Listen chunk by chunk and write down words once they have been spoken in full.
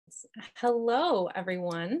Yes. Hello,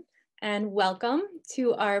 everyone, and welcome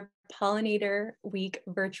to our Pollinator Week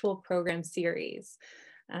virtual program series.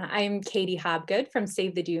 I am Katie Hobgood from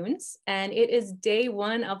Save the Dunes, and it is day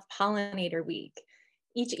one of Pollinator Week.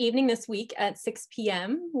 Each evening this week at 6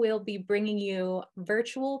 p.m., we'll be bringing you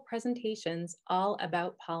virtual presentations all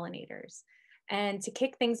about pollinators. And to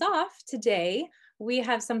kick things off today, we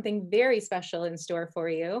have something very special in store for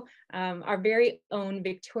you. Our very own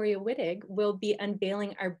Victoria Wittig will be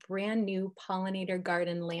unveiling our brand new Pollinator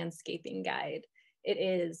Garden Landscaping Guide. It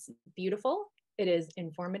is beautiful, it is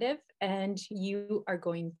informative, and you are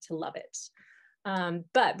going to love it.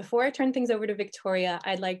 But before I turn things over to Victoria,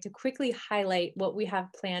 I'd like to quickly highlight what we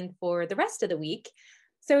have planned for the rest of the week.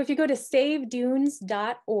 So if you go to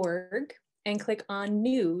savedunes.org and click on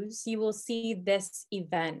news, you will see this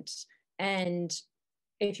event. And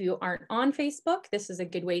if you aren't on Facebook, this is a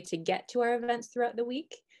good way to get to our events throughout the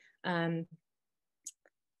week.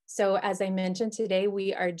 So as I mentioned today,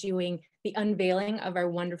 we are doing the unveiling of our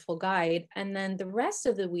wonderful guide. And then the rest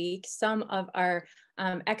of the week, some of our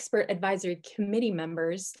expert advisory committee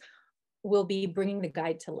members will be bringing the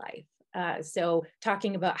guide to life. So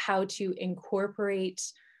talking about how to incorporate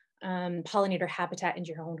pollinator habitat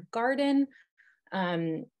into your own garden,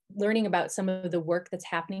 learning about some of the work that's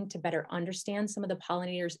happening to better understand some of the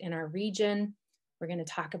pollinators in our region. We're going to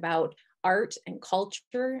talk about art and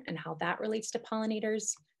culture and how that relates to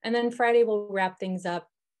pollinators. And then Friday, we'll wrap things up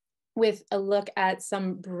with a look at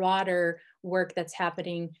some broader work that's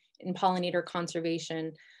happening in pollinator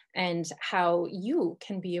conservation and how you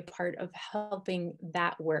can be a part of helping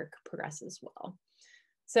that work progress as well.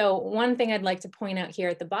 So one thing I'd like to point out here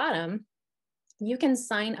at the bottom, you can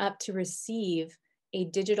sign up to receive a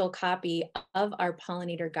digital copy of our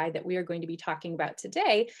pollinator guide that we are going to be talking about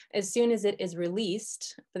today as soon as it is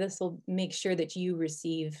released. This will make sure that you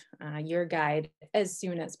receive your guide as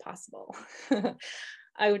soon as possible.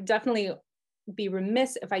 I would definitely be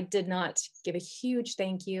remiss if I did not give a huge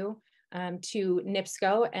thank you to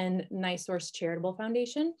NIPSCO and NiSource Charitable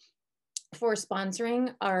Foundation for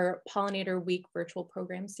sponsoring our Pollinator Week virtual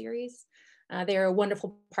program series. They are a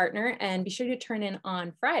wonderful partner, and be sure to turn in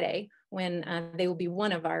on Friday when they will be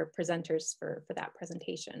one of our presenters for that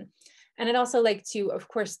presentation. And I'd also like to, of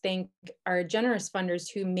course, thank our generous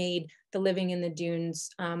funders who made the Living in the Dunes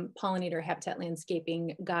Pollinator Habitat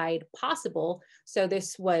Landscaping Guide possible. So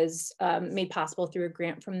this was made possible through a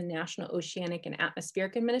grant from the National Oceanic and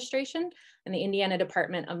Atmospheric Administration and the Indiana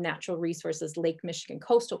Department of Natural Resources Lake Michigan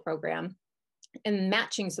Coastal Program. And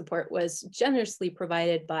matching support was generously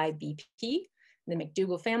provided by BP, the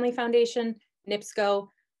McDougall Family Foundation, NIPSCO,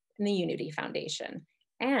 and the Unity Foundation.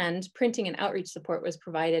 And printing and outreach support was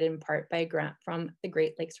provided in part by a grant from the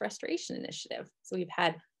Great Lakes Restoration Initiative. So we've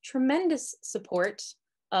had tremendous support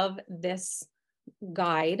of this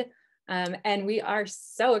guide, and we are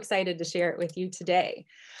so excited to share it with you today.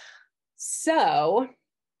 So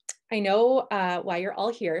I know why you're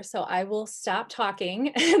all here, so I will stop talking,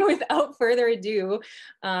 and without further ado,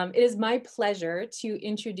 it is my pleasure to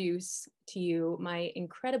introduce to you my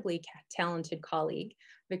incredibly talented colleague,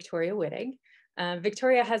 Victoria Wittig.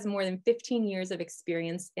 Victoria has more than 15 years of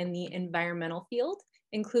experience in the environmental field,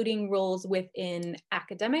 including roles within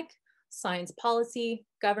academic, science policy,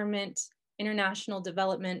 government, international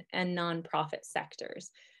development, and nonprofit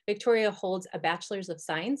sectors. Victoria holds a Bachelor's of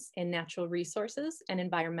Science in Natural Resources and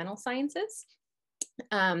Environmental Sciences,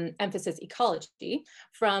 emphasis ecology,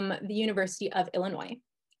 from the University of Illinois.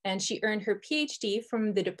 And she earned her PhD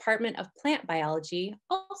from the Department of Plant Biology,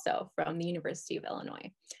 also from the University of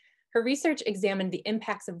Illinois. Her research examined the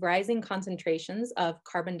impacts of rising concentrations of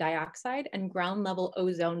carbon dioxide and ground level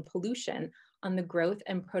ozone pollution on the growth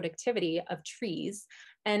and productivity of trees,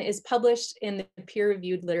 and is published in the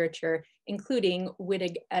peer-reviewed literature, including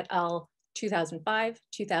Wittig et al. 2005,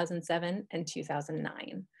 2007, and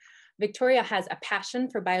 2009. Victoria has a passion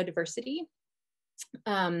for biodiversity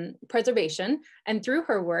preservation, and through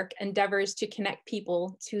her work endeavors to connect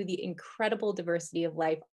people to the incredible diversity of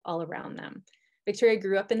life all around them. Victoria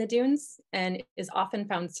grew up in the dunes and is often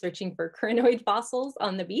found searching for crinoid fossils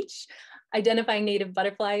on the beach, identifying native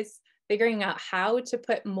butterflies, figuring out how to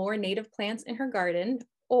put more native plants in her garden,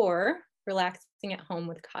 or relaxing at home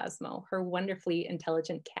with Cosmo, her wonderfully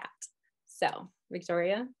intelligent cat. So,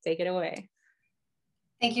 Victoria, take it away.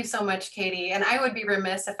 Thank you so much, Katie. And I would be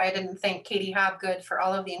remiss if I didn't thank Katie Hobgood for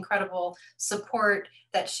all of the incredible support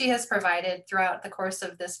that she has provided throughout the course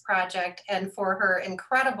of this project, and for her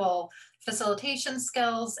incredible facilitation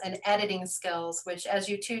skills and editing skills, which as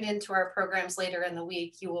you tune into our programs later in the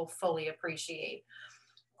week, you will fully appreciate.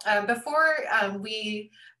 Before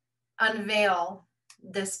we unveil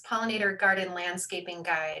this Pollinator Garden Landscaping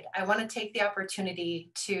Guide, I want to take the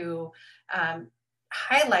opportunity to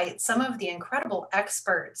highlight some of the incredible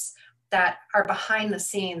experts that are behind the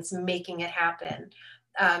scenes making it happen.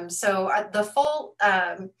 The full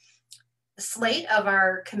slate of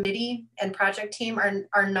our committee and project team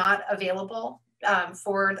are not available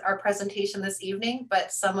for our presentation this evening,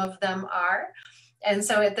 but some of them are. And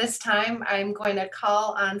so at this time, I'm going to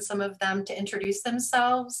call on some of them to introduce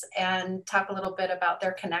themselves and talk a little bit about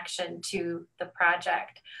their connection to the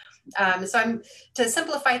project. To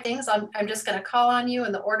simplify things, I'm just going to call on you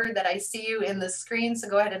in the order that I see you in the screen. So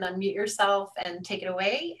go ahead and unmute yourself and take it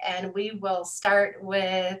away. And we will start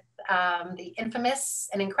with the infamous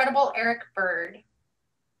and incredible Eric Bird.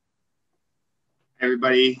 Hey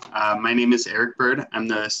everybody, my name is Eric Bird. I'm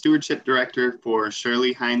the Stewardship Director for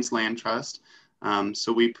Shirley Hines Land Trust.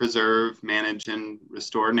 So we preserve, manage, and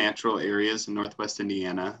restore natural areas in Northwest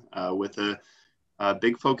Indiana with a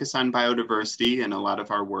big focus on biodiversity, and a lot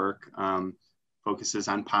of our work focuses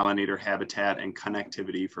on pollinator habitat and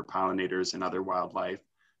connectivity for pollinators and other wildlife.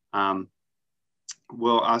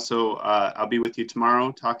 We'll also, I'll be with you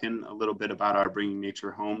tomorrow talking a little bit about our Bringing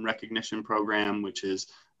Nature Home recognition program, which is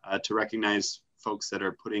to recognize folks that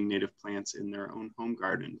are putting native plants in their own home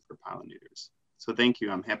garden for pollinators. So thank you,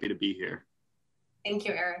 I'm happy to be here. Thank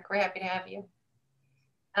you, Eric, we're happy to have you.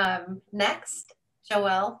 Next,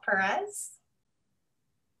 Joel Perez.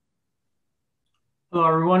 Hello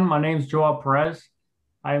everyone, my name is Joel Perez.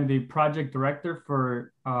 I am the project director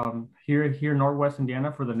for here in Northwest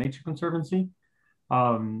Indiana for the Nature Conservancy.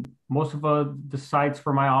 Most of the sites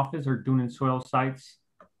for my office are dune and soil sites.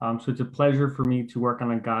 So it's a pleasure for me to work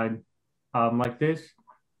on a guide like this.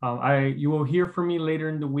 You will hear from me later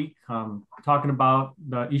in the week talking about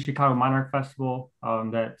the East Chicago Monarch Festival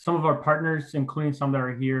that some of our partners, including some that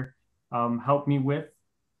are here, helped me with.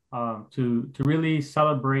 To really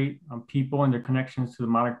celebrate people and their connections to the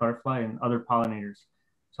monarch butterfly and other pollinators.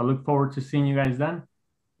 So I look forward to seeing you guys then.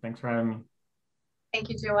 Thanks for having me. Thank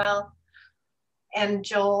you, Joel. And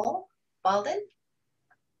Joel Balden.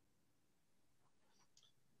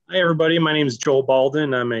 Hi, everybody. My name is Joel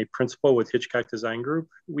Balden. I'm a principal with Hitchcock Design Group.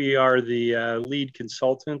 We are the lead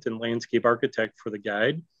consultant and landscape architect for the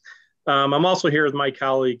guide. I'm also here with my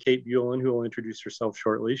colleague, Kate Buellin, who will introduce herself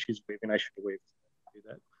shortly. She's waving. I should wave to do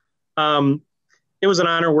that. It was an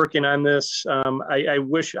honor working on this. I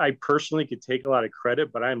wish I personally could take a lot of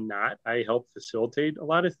credit, but I'm not. I helped facilitate a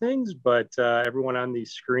lot of things, but everyone on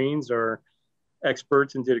these screens are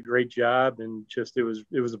experts and did a great job. And just, it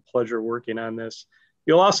was a pleasure working on this.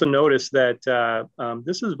 You'll also notice that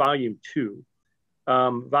this is volume 2.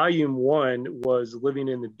 Volume 1 was Living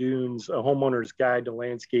in the Dunes, a homeowner's guide to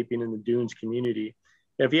landscaping in the Dunes community.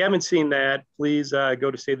 If you haven't seen that, please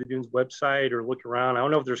go to Save the Dunes website or look around. I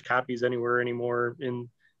don't know if there's copies anywhere anymore in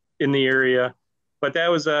the area, but that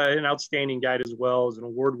was an outstanding guide as well. As an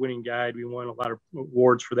award-winning guide. We won a lot of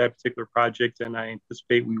awards for that particular project, and I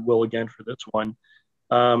anticipate we will again for this one.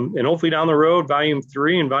 And hopefully down the road, volume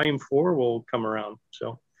 3 and volume 4 will come around.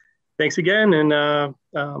 So thanks again, and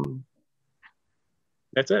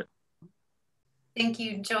that's it. Thank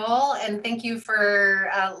you, Joel, and thank you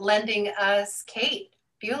for lending us Kate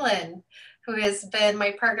Buellin, who has been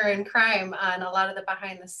my partner in crime on a lot of the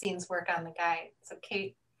behind the scenes work on the guide. So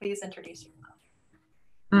Kate, please introduce yourself.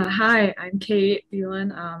 Hi, I'm Kate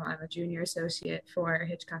Buellin. I'm a junior associate for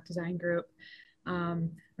Hitchcock Design Group.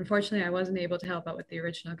 Unfortunately, I wasn't able to help out with the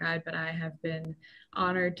original guide, but I have been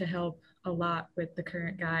honored to help a lot with the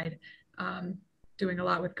current guide, doing a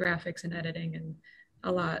lot with graphics and editing, and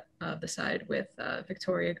a lot of the side with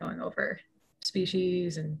Victoria going over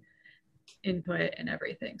species and input and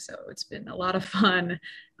everything. So it's been a lot of fun,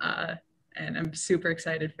 and I'm super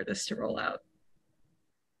excited for this to roll out.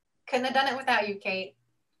 Couldn't have done it without you, Kate.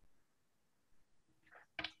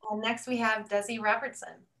 And next we have Desi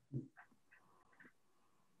Robertson.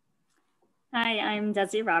 Hi, I'm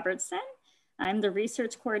Desi Robertson. I'm the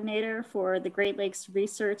research coordinator for the Great Lakes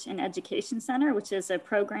Research and Education Center, which is a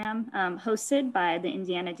program hosted by the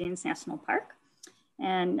Indiana Dunes National Park.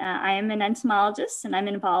 And I am an entomologist, and I'm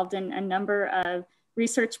involved in a number of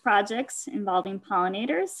research projects involving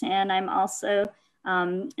pollinators. And I'm also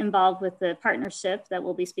involved with the partnership that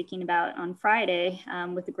we'll be speaking about on Friday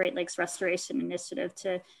with the Great Lakes Restoration Initiative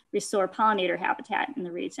to restore pollinator habitat in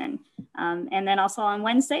the region. And then also on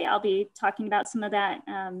Wednesday, I'll be talking about some of that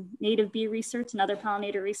native bee research and other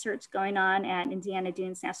pollinator research going on at Indiana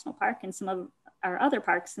Dunes National Park and some of our other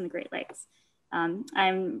parks in the Great Lakes.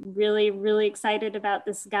 I'm really, really excited about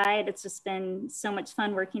this guide. It's just been so much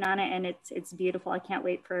fun working on it, and it's beautiful. I can't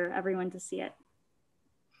wait for everyone to see it.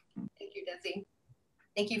 Thank you, Desi.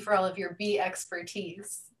 Thank you for all of your bee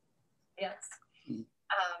expertise. Yes.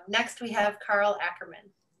 Next, we have Carl Ackerman.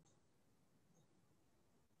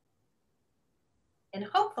 And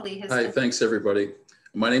hopefully his— Hi, thanks everybody.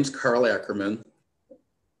 My name's Carl Ackerman.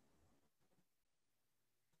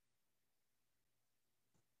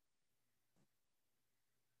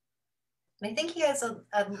 I think he has a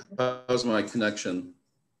How's my connection?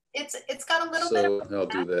 It's got a little bit of— So I'll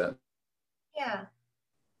do that. Yeah.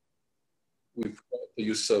 We've got the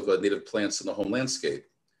use of native plants in the home landscape.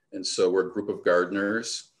 And so we're a group of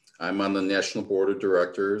gardeners. I'm on the National Board of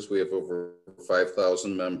Directors. We have over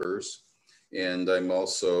 5,000 members. And I'm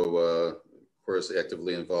also, of course,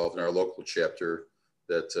 actively involved in our local chapter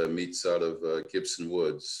that meets out of Gibson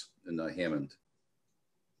Woods in Hammond.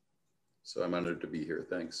 So I'm honored to be here.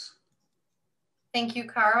 Thanks. Thank you,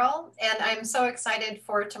 Carl. And I'm so excited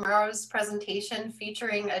for tomorrow's presentation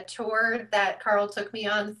featuring a tour that Carl took me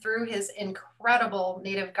on through his incredible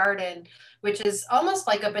native garden, which is almost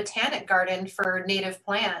like a botanic garden for native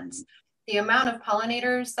plants. The amount of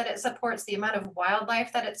pollinators that it supports, the amount of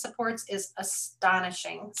wildlife that it supports is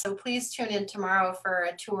astonishing. So please tune in tomorrow for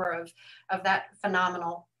a tour of that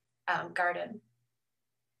phenomenal garden.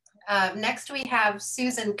 Next we have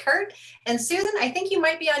Susan Kurt, and Susan, I think you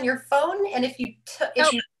might be on your phone, and if you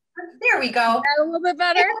there we go. A little bit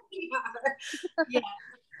better. Yeah,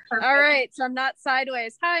 all right, so I'm not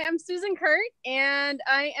sideways. Hi, I'm Susan Kurt, and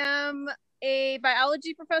I am a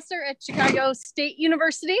biology professor at Chicago State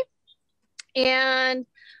University, and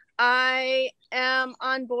I am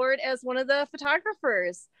on board as one of the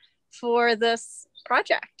photographers for this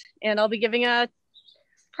project, and I'll be giving a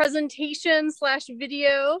presentation /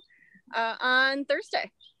 video on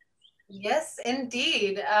Thursday. Yes,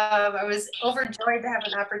 indeed. I was overjoyed to have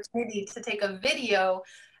an opportunity to take a video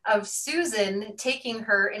of Susan taking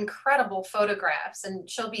her incredible photographs, and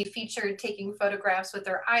she'll be featured taking photographs with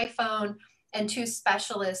her iPhone and 2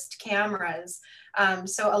 specialist cameras.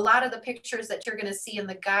 So a lot of the pictures that you're going to see in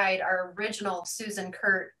the guide are original Susan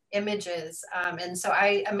Kurt images. And so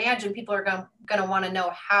I imagine people are going to want to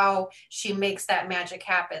know how she makes that magic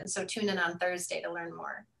happen. So tune in on Thursday to learn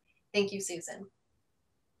more. Thank you, Susan.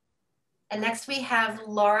 And next we have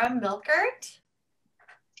Laura Milkert.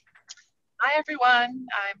 Hi, everyone.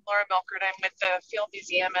 I'm Laura Milkert. I'm with the Field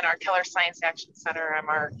Museum and our Keller Science Action Center. I'm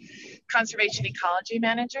our Conservation Ecology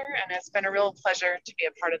Manager, and it's been a real pleasure to be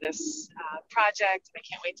a part of this project. And I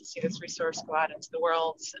can't wait to see this resource go out into the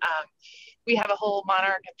world. We have a whole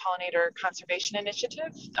monarch and pollinator conservation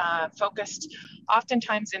initiative focused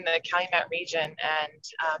oftentimes in the Calumet region, and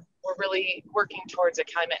we're really working towards a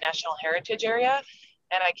Calumet National Heritage Area.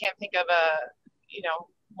 And I can't think of a,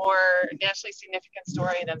 more nationally significant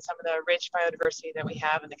story than some of the rich biodiversity that we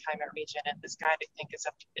have in the Calumet region. And this guide, I think,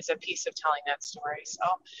 is a piece of telling that story. So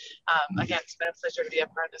again, it's been a pleasure to be a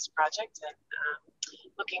part of this project, and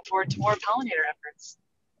looking forward to more pollinator efforts.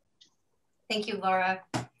 Thank you, Laura.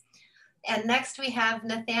 And next we have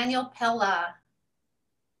Nathaniel Pella.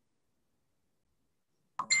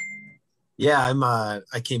 Yeah,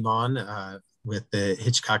 I came on with the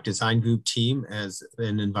Hitchcock Design Group team as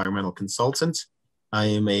an environmental consultant. I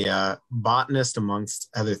am a botanist amongst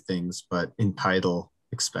other things, but in title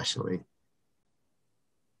especially.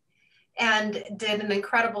 And did an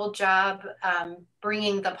incredible job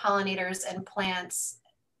bringing the pollinators and plants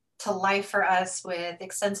to life for us with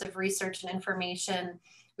extensive research and information.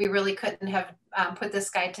 We really couldn't have put this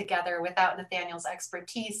guide together without Nathaniel's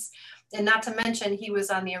expertise. And not to mention, he was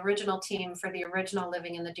on the original team for the original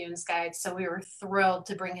Living in the Dunes guide. So we were thrilled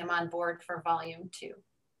to bring him on board for volume 2.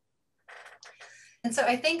 And so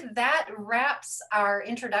I think that wraps our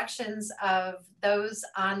introductions of those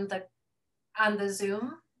on the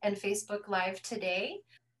Zoom and Facebook Live today.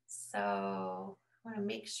 So I want to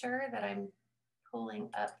make sure that I'm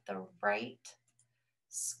pulling up the right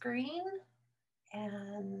screen,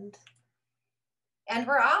 and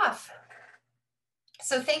we're off.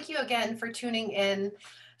 So thank you again for tuning in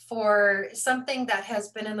for something that has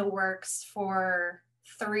been in the works for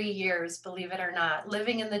 3 years, believe it or not.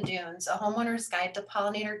 Living in the Dunes, a homeowner's guide to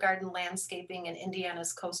pollinator garden landscaping in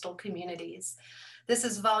Indiana's coastal communities. This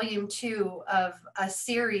is volume 2 of a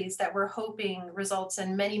series that we're hoping results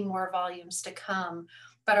in many more volumes to come,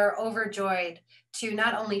 but are overjoyed to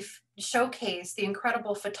not only showcase the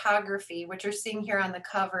incredible photography, which you're seeing here on the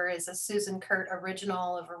cover is a Susan Kurt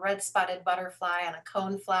original of a red-spotted butterfly on a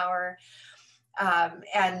coneflower,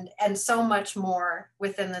 and so much more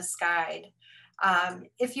within this guide.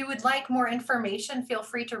 If you would like more information, feel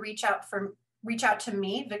free to reach out reach out to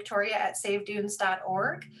me, Victoria at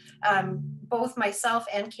savedunes.org. Both myself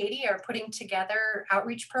and Katie are putting together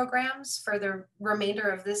outreach programs for the remainder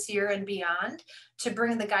of this year and beyond to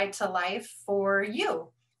bring the guide to life for you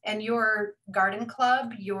and your garden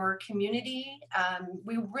club, your community.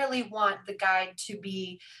 We really want the guide to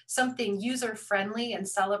be something user-friendly and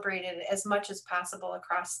celebrated as much as possible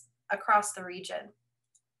across the region.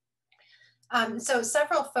 So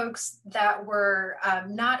several folks that were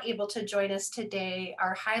not able to join us today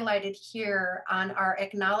are highlighted here on our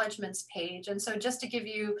acknowledgements page. And so just to give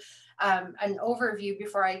you an overview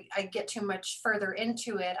before I get too much further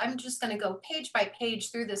into it, I'm just going to go page by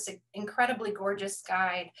page through this incredibly gorgeous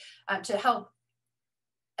guide to help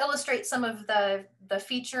illustrate some of the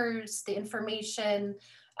features, the information,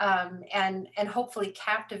 and hopefully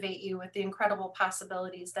captivate you with the incredible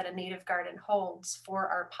possibilities that a native garden holds for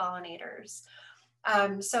our pollinators.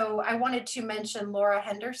 So I wanted to mention Laura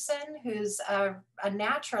Henderson, who's a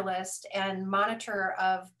naturalist and monitor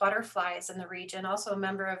of butterflies in the region, also a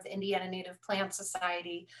member of the Indiana Native Plant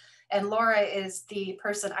Society. And Laura is the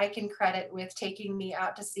person I can credit with taking me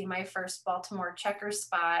out to see my first Baltimore checker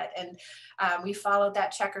spot. And we followed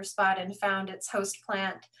that checker spot and found its host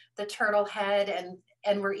plant, the turtle head,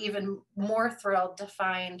 and we're even more thrilled to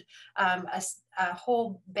find a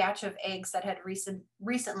whole batch of eggs that had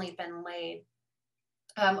recently been laid.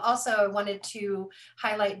 Also, I wanted to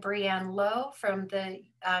highlight Brianne Lowe from the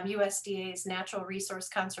USDA's Natural Resource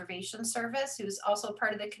Conservation Service, who's also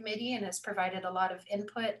part of the committee and has provided a lot of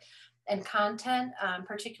input and content,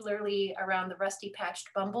 particularly around the rusty-patched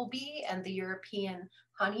bumblebee and the European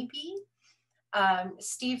honeybee.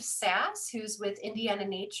 Steve Sass, who's with Indiana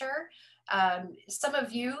Nature. Some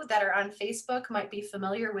of you that are on Facebook might be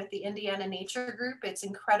familiar with the Indiana Nature Group. It's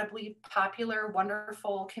incredibly popular,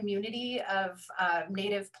 wonderful community of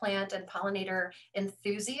native plant and pollinator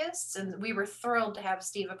enthusiasts. And we were thrilled to have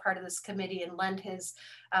Steve a part of this committee and lend his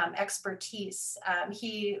expertise.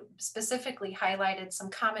 He specifically highlighted some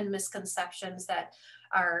common misconceptions that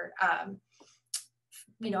are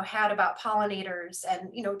had about pollinators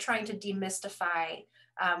and, trying to demystify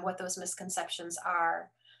what those misconceptions are.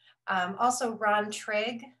 Also, Ron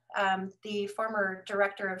Trigg, the former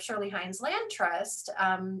director of Shirley Hines Land Trust,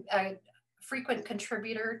 a frequent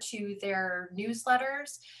contributor to their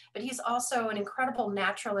newsletters, but he's also an incredible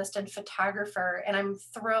naturalist and photographer. And I'm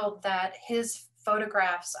thrilled that his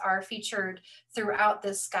photographs are featured throughout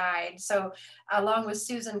this guide. So along with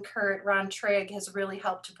Susan Kurt, Ron Trigg has really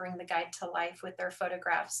helped to bring the guide to life with their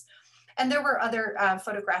photographs. And there were other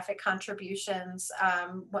photographic contributions,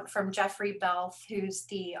 one from Jeffrey Belth, who's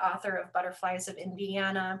the author of Butterflies of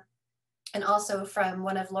Indiana, and also from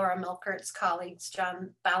one of Laura Milkert's colleagues, John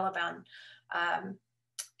Balaban.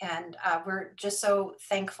 And we're just so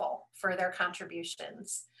thankful for their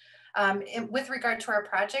contributions. With regard to our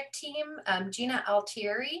project team, Gina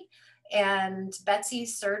Altieri and Betsy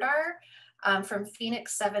Serdar from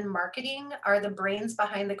Phoenix 7 Marketing are the brains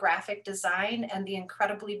behind the graphic design and the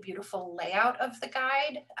incredibly beautiful layout of the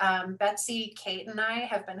guide. Betsy, Kate, and I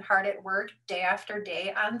have been hard at work day after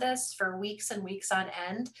day on this for weeks and weeks on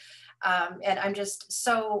end. And I'm just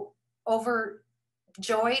so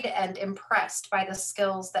overjoyed and impressed by the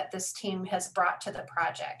skills that this team has brought to the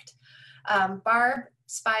project. Barb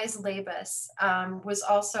Spies-Labus was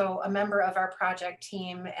also a member of our project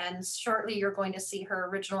team, and shortly you're going to see her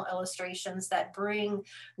original illustrations that bring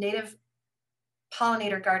native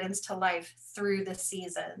pollinator gardens to life through the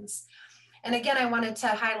seasons. And again, I wanted to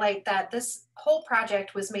highlight that this whole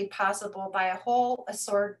project was made possible by a whole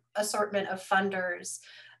assortment of funders.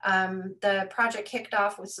 The project kicked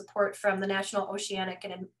off with support from the National Oceanic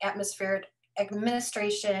and Atmospheric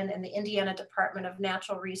Administration and the Indiana Department of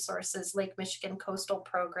Natural Resources Lake Michigan Coastal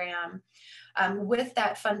Program. With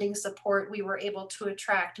that funding support, we were able to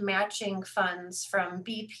attract matching funds from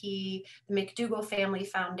BP, the McDougall Family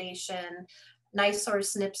Foundation,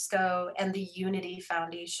 NISORS NIPSCO, and the Unity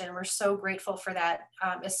Foundation. We're so grateful for that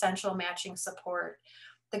essential matching support.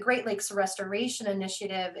 The Great Lakes Restoration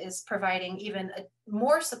Initiative is providing even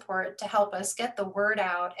more support to help us get the word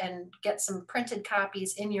out and get some printed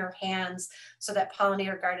copies in your hands so that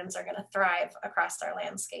pollinator gardens are going to thrive across our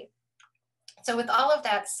landscape. So with all of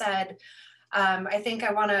that said, I think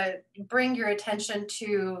I want to bring your attention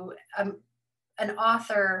to an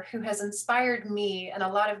author who has inspired me and a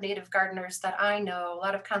lot of native gardeners that I know, a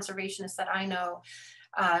lot of conservationists that I know,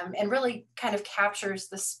 and really kind of captures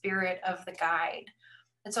the spirit of the guide.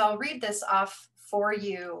 And so I'll read this off for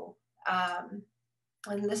you.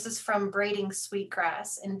 And this is from Braiding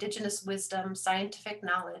Sweetgrass, Indigenous Wisdom, Scientific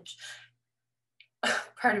Knowledge,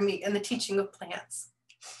 pardon me, and the Teaching of Plants.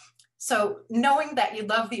 So knowing that you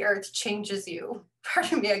love the earth changes you.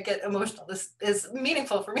 Pardon me, I get emotional. This is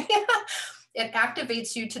meaningful for me. It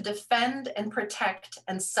activates you to defend and protect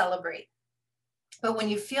and celebrate. But when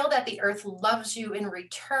you feel that the earth loves you in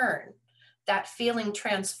return, that feeling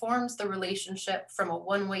transforms the relationship from a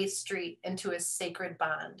one-way street into a sacred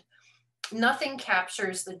bond. Nothing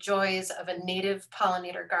captures the joys of a native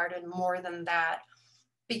pollinator garden more than that,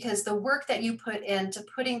 because the work that you put into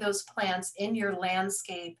putting those plants in your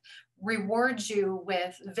landscape rewards you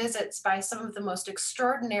with visits by some of the most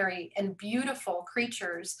extraordinary and beautiful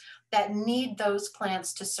creatures that need those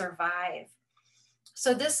plants to survive.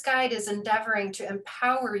 So this guide is endeavoring to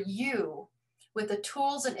empower you with the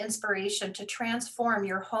tools and inspiration to transform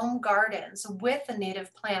your home gardens with the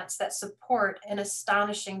native plants that support an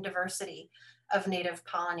astonishing diversity of native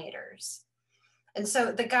pollinators. And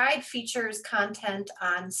so the guide features content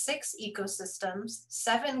on 6 ecosystems,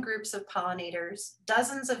 7 groups of pollinators,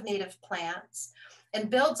 dozens of native plants, and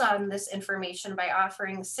builds on this information by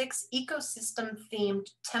offering 6 ecosystem-themed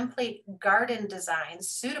template garden designs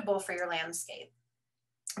suitable for your landscape.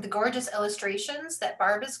 The gorgeous illustrations that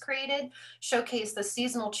Barb has created showcase the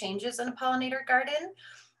seasonal changes in a pollinator garden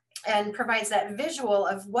and provides that visual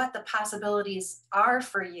of what the possibilities are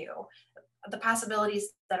for you, the possibilities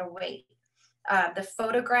that await. The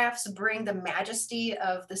photographs bring the majesty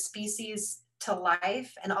of the species to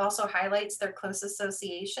life and also highlights their close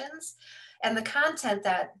associations. And the content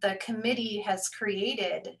that the committee has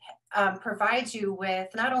created provides you with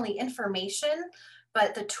not only information,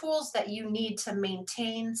 but the tools that you need to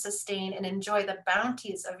maintain, sustain, and enjoy the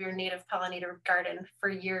bounties of your native pollinator garden for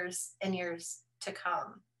years and years to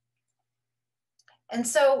come. And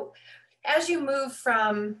so as you move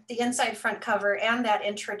from the inside front cover and that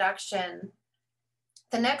introduction,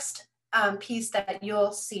 the next piece that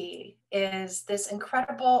you'll see is this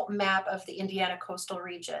incredible map of the Indiana coastal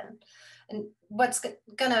region. And what's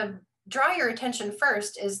gonna draw your attention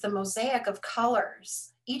first is the mosaic of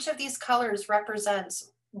colors. Each of these colors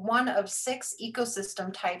represents one of 6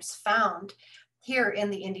 ecosystem types found here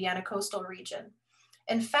in the Indiana coastal region.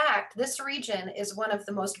 In fact, this region is one of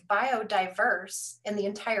the most biodiverse in the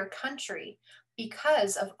entire country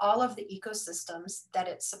because of all of the ecosystems that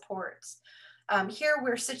it supports. Here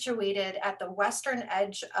we're situated at the western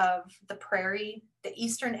edge of the prairie, the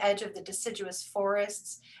eastern edge of the deciduous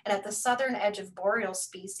forests, and at the southern edge of boreal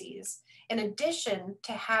species, in addition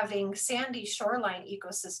to having sandy shoreline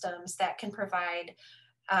ecosystems that can provide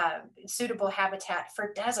suitable habitat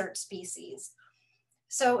for desert species.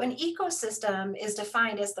 So an ecosystem is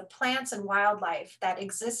defined as the plants and wildlife that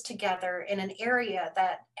exist together in an area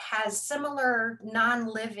that has similar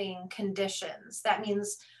non-living conditions. That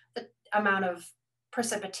means the amount of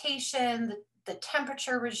precipitation, the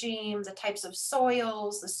temperature regime, the types of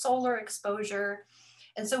soils, the solar exposure.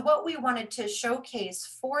 And so what we wanted to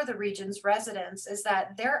showcase for the region's residents is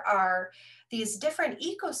that there are these different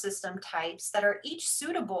ecosystem types that are each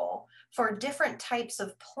suitable for different types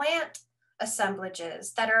of plant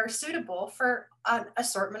assemblages that are suitable for an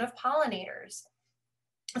assortment of pollinators.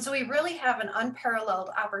 And so we really have an unparalleled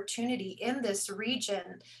opportunity in this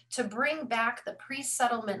region to bring back the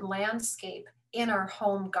pre-settlement landscape in our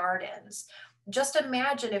home gardens. Just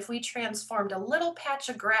imagine if we transformed a little patch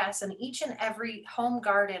of grass in each and every home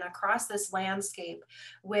garden across this landscape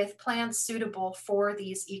with plants suitable for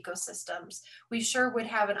these ecosystems. We sure would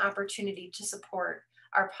have an opportunity to support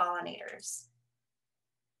our pollinators.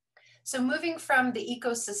 So moving from the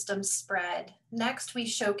ecosystem spread, next we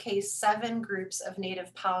showcase 7 groups of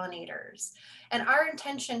native pollinators. And our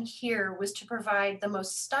intention here was to provide the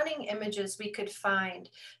most stunning images we could find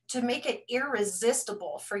to make it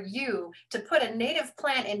irresistible for you to put a native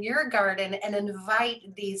plant in your garden and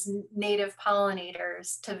invite these native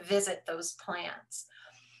pollinators to visit those plants.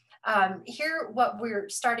 Here, what we're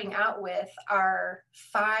starting out with are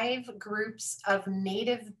 5 groups of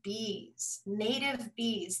native bees. Native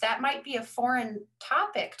bees, that might be a foreign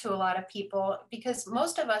topic to a lot of people because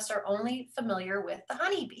most of us are only familiar with the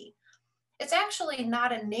honeybee. It's actually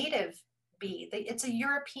not a native bee, it's a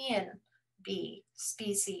European bee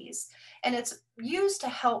species, and it's used to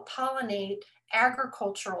help pollinate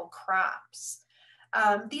agricultural crops.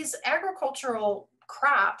 These agricultural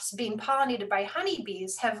crops being pollinated by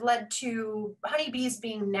honeybees have led to honeybees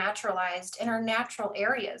being naturalized in our natural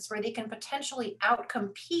areas where they can potentially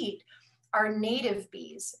outcompete our native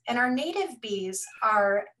bees. And our native bees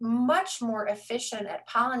are much more efficient at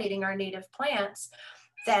pollinating our native plants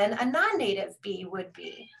than a non-native bee would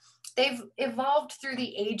be. They've evolved through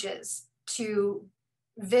the ages to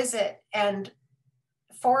visit and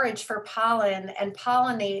forage for pollen and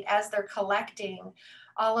pollinate as they're collecting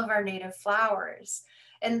all of our native flowers.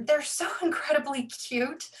 And they're so incredibly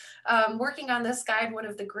cute. Working on this guide, one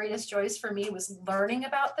of the greatest joys for me was learning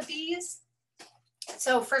about the bees.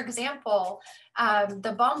 So for example,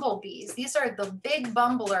 the bumblebees, these are the big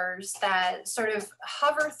bumblers that sort of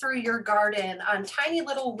hover through your garden on tiny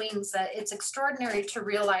little wings that it's extraordinary to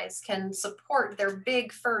realize can support their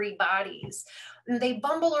big furry bodies. And they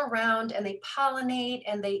bumble around and they pollinate,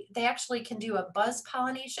 and they actually can do a buzz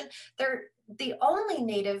pollination. They're the only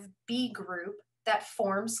native bee group that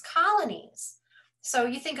forms colonies. So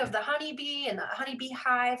you think of the honeybee and the honeybee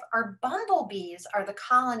hive. Our bumblebees are the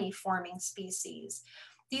colony forming species.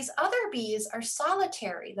 These other bees are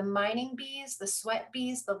solitary, the mining bees, the sweat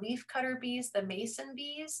bees, the leafcutter bees, the mason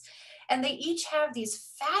bees, and they each have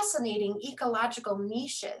these fascinating ecological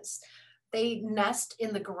niches. They nest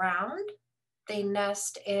in the ground, they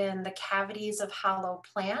nest in the cavities of hollow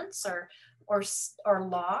plants or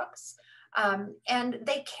logs, and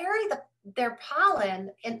they carry their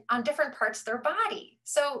pollen on different parts of their body.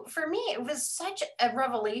 So for me, it was such a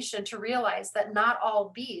revelation to realize that not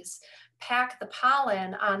all bees pack the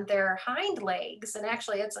pollen on their hind legs. And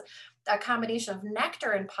actually it's a combination of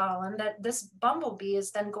nectar and pollen that this bumblebee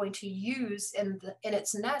is then going to use in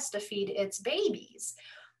its nest to feed its babies.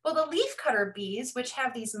 Well, the leafcutter bees, which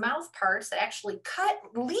have these mouth parts that actually cut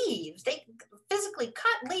leaves, they physically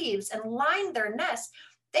cut leaves and line their nest,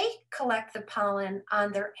 they collect the pollen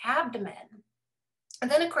on their abdomen. And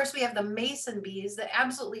then of course we have the mason bees, the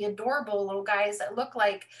absolutely adorable little guys that look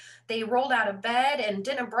like they rolled out of bed and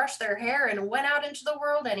didn't brush their hair and went out into the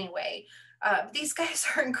world anyway. These guys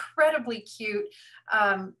are incredibly cute,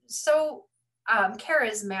 so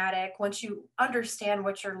charismatic once you understand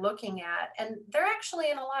what you're looking at. And they're actually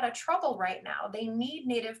in a lot of trouble right now. They need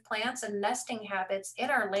native plants and nesting habits in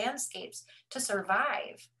our landscapes to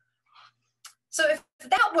survive. So if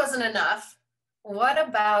that wasn't enough, what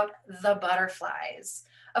about the butterflies?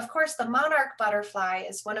 Of course, the monarch butterfly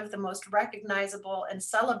is one of the most recognizable and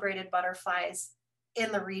celebrated butterflies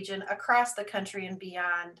in the region, across the country and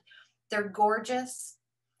beyond. They're gorgeous.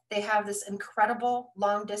 They have this incredible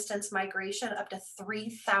long distance migration, up to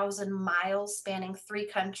 3,000 miles spanning 3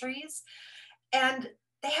 countries. And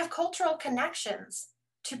they have cultural connections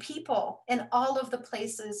to people in all of the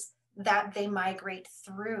places that they migrate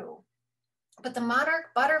through. But the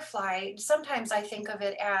monarch butterfly, sometimes I think of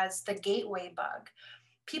it as the gateway bug.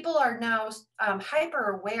 People are now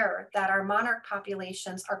hyper aware that our monarch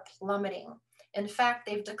populations are plummeting. In fact,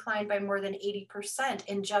 they've declined by more than 80%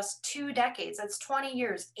 in just 2 decades. That's 20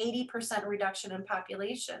 years, 80% reduction in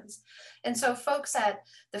populations. And so folks at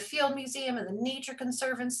the Field Museum and the Nature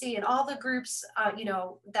Conservancy and all the groups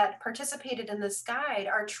that participated in this guide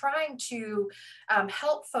are trying to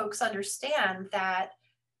help folks understand that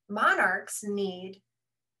monarchs need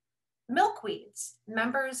milkweeds,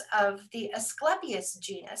 members of the Asclepias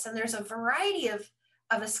genus. And there's a variety of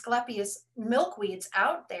Asclepias milkweeds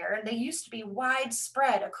out there, and they used to be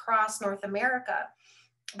widespread across North America.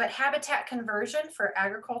 But habitat conversion for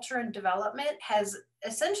agriculture and development has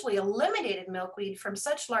essentially eliminated milkweed from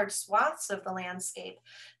such large swaths of the landscape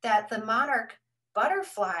that the monarch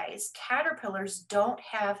butterflies, caterpillars, don't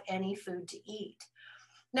have any food to eat.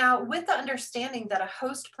 Now, with the understanding that a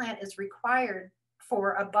host plant is required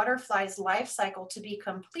for a butterfly's life cycle to be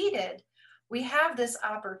completed, we have this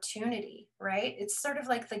opportunity, right? It's sort of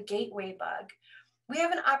like the gateway bug. We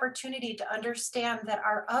have an opportunity to understand that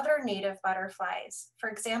our other native butterflies, for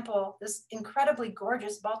example, this incredibly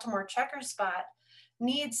gorgeous Baltimore checker spot,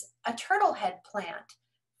 needs a turtlehead plant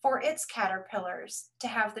for its caterpillars to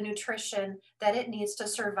have the nutrition that it needs to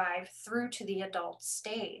survive through to the adult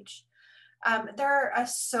stage. There are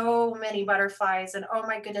so many butterflies, and oh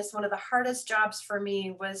my goodness, one of the hardest jobs for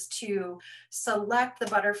me was to select the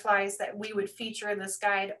butterflies that we would feature in this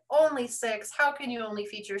guide. Only 6, how can you only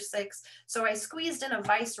feature 6? So I squeezed in a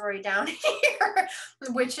viceroy down here,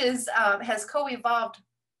 which is, has co-evolved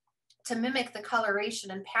to mimic the coloration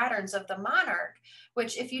and patterns of the monarch,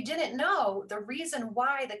 which if you didn't know, the reason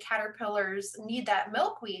why the caterpillars need that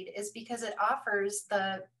milkweed is because it offers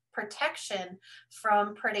the protection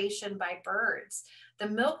from predation by birds. The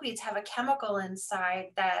milkweeds have a chemical inside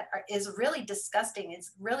that is really disgusting.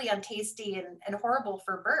 It's really untasty and horrible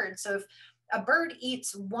for birds. So if a bird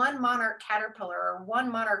eats one monarch caterpillar or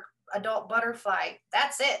one monarch adult butterfly,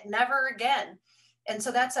 that's it, never again. And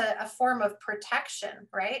so that's a form of protection,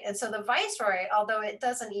 right? And so the viceroy, although it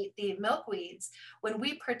doesn't eat the milkweeds, when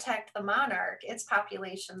we protect the monarch, its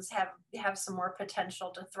populations have some more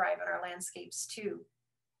potential to thrive in our landscapes too.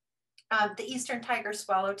 The eastern tiger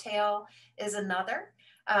swallowtail is another.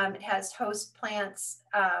 It has host plants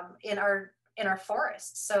in our in our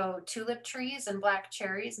forests. So tulip trees and black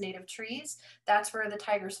cherries, native trees, that's where the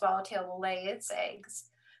tiger swallowtail will lay its eggs.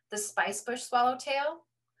 The spice bush swallowtail,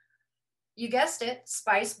 you guessed it,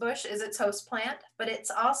 spice bush is its host plant, but it's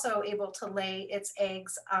also able to lay its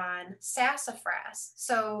eggs on sassafras.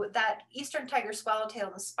 So that eastern tiger swallowtail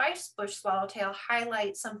and the spice bush swallowtail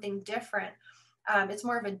highlight something different. It's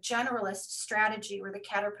more of a generalist strategy where the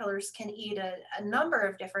caterpillars can eat a number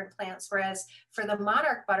of different plants, whereas for the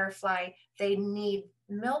monarch butterfly, they need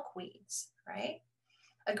milkweeds, right?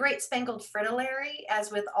 A great spangled fritillary,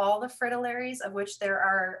 as with all the fritillaries, of which there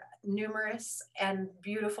are numerous and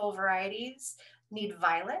beautiful varieties, need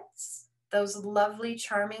violets, those lovely,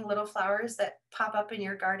 charming little flowers that pop up in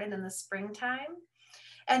your garden in the springtime,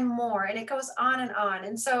 and more, and it goes on and on.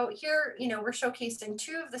 And so here, you know, we're showcasing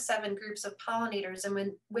 2 of the 7 groups of pollinators,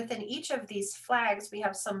 and within each of these flags, we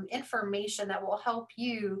have some information that will help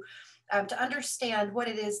you to understand what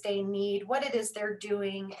it is they need, what it is they're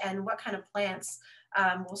doing, and what kind of plants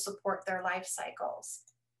will support their life cycles.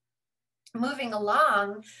 Moving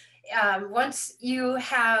along, once you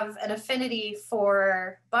have an affinity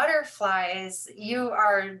for butterflies, you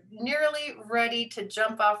are nearly ready to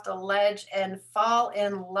jump off the ledge and fall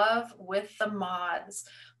in love with the moths.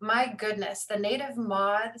 My goodness, the native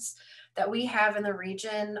moths that we have in the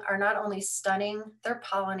region are not only stunning, they're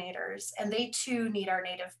pollinators, and they too need our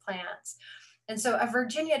native plants. And so a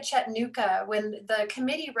Virginia Chetnuka, when the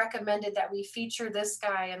committee recommended that we feature this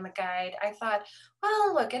guy in the guide, I thought,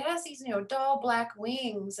 well, look, it has these, you know, dull black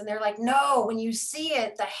wings. And they're like, no, when you see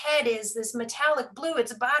it, the head is this metallic blue,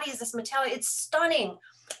 its body is this metallic, it's stunning.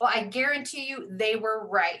 Well, I guarantee you they were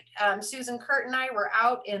right. Susan Kurt and I were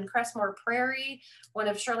out in Crestmore Prairie, one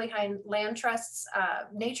of Shirley Hine Land Trust's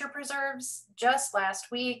nature preserves just last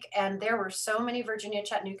week. And there were so many Virginia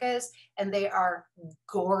Chetnukas, and they are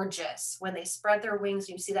gorgeous when they spread their wings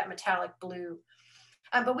and you see that metallic blue.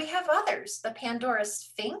 But we have others, the Pandora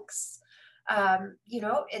Sphinx. You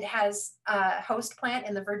know, it has a host plant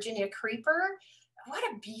in the Virginia Creeper. What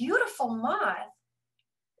a beautiful moth.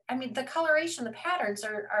 I mean, the coloration, the patterns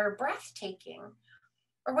are breathtaking.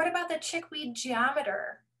 Or what about the chickweed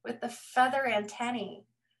geometer with the feather antennae,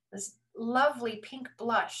 this lovely pink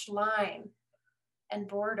blush line and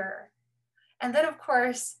border. And then of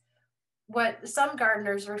course, what some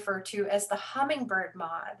gardeners refer to as the hummingbird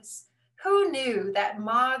moths. Who knew that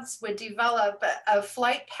moths would develop a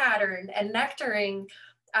flight pattern and nectaring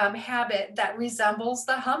habit that resembles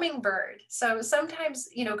the hummingbird? So sometimes,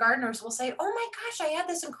 you know, gardeners will say, oh my gosh, I had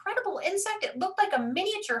this incredible insect. It looked like a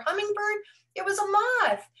miniature hummingbird. It was a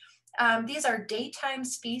moth. These are daytime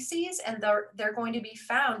species, and they're going to be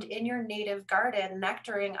found in your native garden,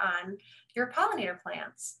 nectaring on your pollinator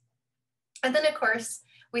plants. And then of course,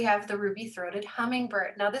 we have the ruby-throated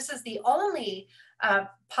hummingbird. Now this is the only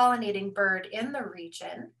pollinating bird in the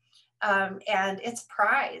region, and it's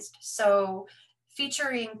prized. So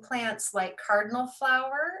featuring plants like cardinal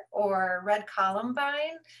flower or red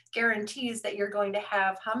columbine guarantees that you're going to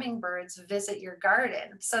have hummingbirds visit your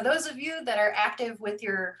garden. So those of you that are active with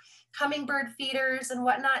your hummingbird feeders and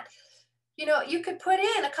whatnot, you know, you could put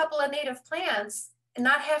in a couple of native plants and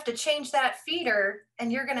not have to change that feeder,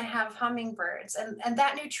 and you're going to have hummingbirds. And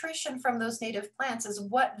that nutrition from those native plants is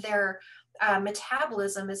what their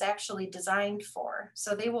metabolism is actually designed for.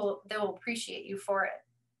 So they will appreciate you for it.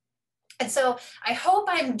 And so I hope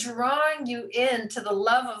I'm drawing you into the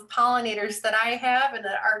love of pollinators that I have and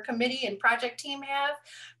that our committee and project team have.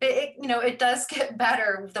 But it does get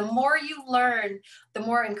better. The more you learn, the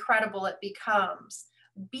more incredible it becomes.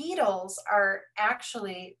 Beetles are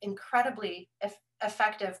actually incredibly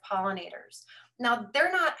effective pollinators. Now,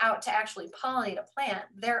 they're not out to actually pollinate a plant.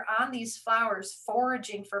 They're on these flowers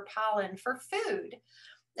foraging for pollen for food.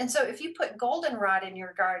 And so if you put goldenrod in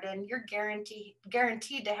your garden, you're guaranteed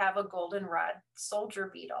to have a goldenrod soldier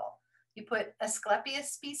beetle. You put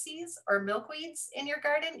Asclepias species or milkweeds in your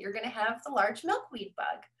garden, you're going to have the large milkweed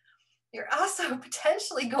bug. You're also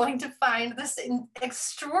potentially going to find this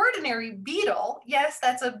extraordinary beetle. Yes,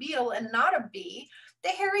 that's a beetle and not a bee. The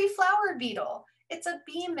hairy flower beetle. It's a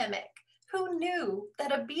bee mimic. Who knew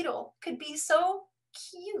that a beetle could be so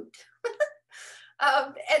cute?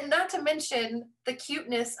 And not to mention the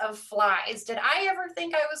cuteness of flies. Did I ever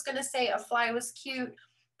think I was going to say a fly was cute?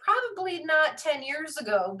 Probably not 10 years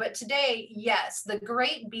ago, but today, yes, the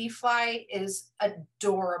great bee fly is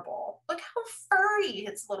adorable. Look how furry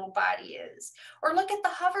its little body is. Or look at the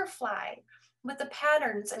hoverfly with the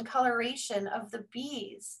patterns and coloration of the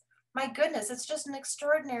bees. My goodness, it's just an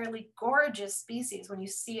extraordinarily gorgeous species when you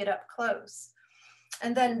see it up close.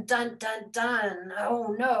 And then dun, dun, dun,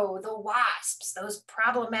 oh no, the wasps, those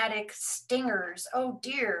problematic stingers, oh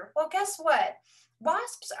dear. Well, guess what?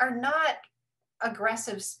 Wasps are not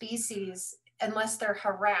aggressive species unless they're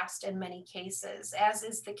harassed in many cases, as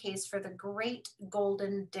is the case for the great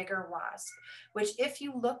golden digger wasp, which if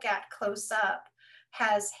you look at close up,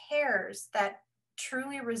 has hairs that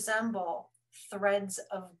truly resemble threads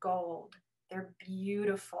of gold. They're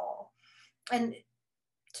beautiful. And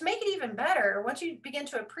to make it even better, once you begin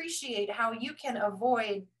to appreciate how you can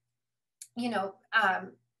avoid,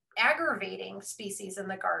 aggravating species in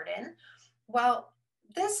the garden, well,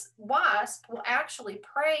 this wasp will actually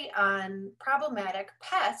prey on problematic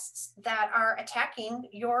pests that are attacking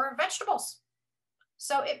your vegetables.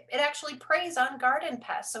 So it actually preys on garden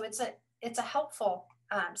pests. So it's a helpful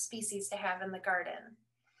species to have in the garden.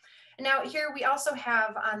 Now here we also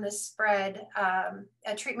have on this spread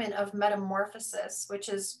a treatment of metamorphosis, which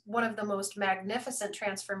is one of the most magnificent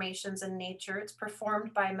transformations in nature. It's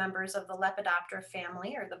performed by members of the Lepidoptera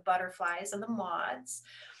family, or the butterflies and the moths.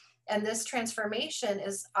 And this transformation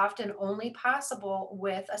is often only possible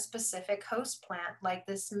with a specific host plant, like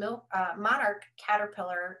this monarch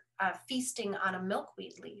caterpillar feasting on a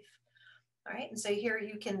milkweed leaf. All right, and so here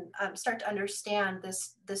you can start to understand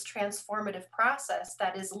this transformative process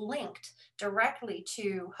that is linked directly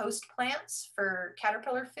to host plants for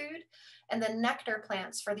caterpillar food, and then nectar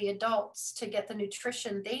plants for the adults to get the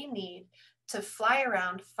nutrition they need to fly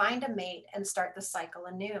around, find a mate, and start the cycle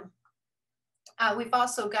anew. We've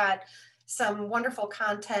also got some wonderful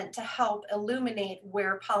content to help illuminate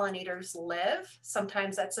where pollinators live.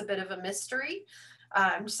 Sometimes that's a bit of a mystery.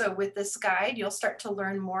 So with this guide, you'll start to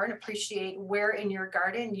learn more and appreciate where in your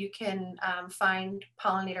garden you can find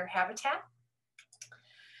pollinator habitat.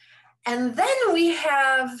 And then we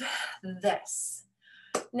have this.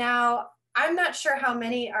 Now, I'm not sure how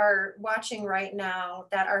many are watching right now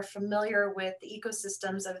that are familiar with the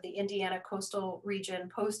ecosystems of the Indiana Coastal Region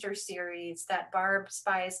poster series that Barb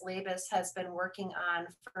Spies-Labus has been working on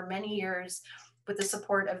for many years with the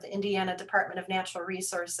support of the Indiana Department of Natural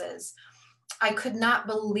Resources. I could not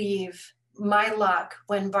believe my luck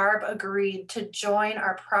when Barb agreed to join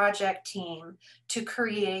our project team to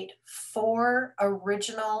create 4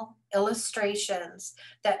 original illustrations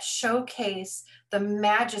that showcase the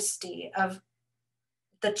majesty of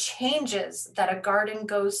the changes that a garden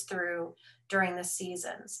goes through during the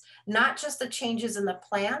seasons. Not just the changes in the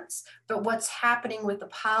plants, but what's happening with the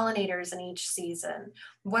pollinators in each season.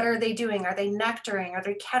 What are they doing? Are they nectaring? Are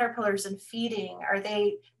they caterpillars and feeding? Are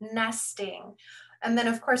they nesting? And then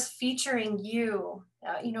of course, featuring you,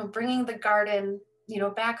 bringing the garden,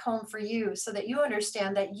 back home for you so that you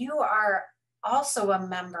understand that you are also a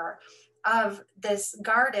member of this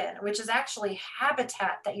garden, which is actually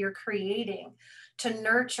habitat that you're creating to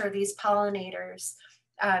nurture these pollinators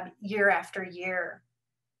year after year.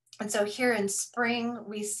 And so here in spring,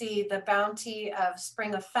 we see the bounty of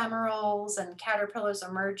spring ephemerals and caterpillars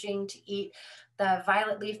emerging to eat the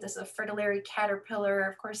violet leaf. This is a fritillary caterpillar.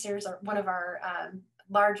 Of course, here's one of our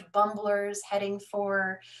large bumblers heading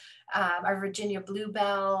for our Virginia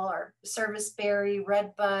bluebell, our serviceberry,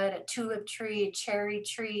 redbud, a tulip tree, a cherry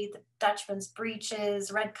tree, the Dutchman's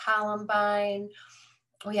breeches, red columbine.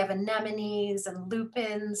 We have anemones and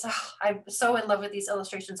lupins. Oh, I'm so in love with these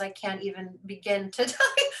illustrations. I can't even begin to tell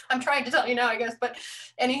you. I'm trying to tell you now, I guess. But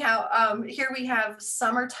anyhow, here we have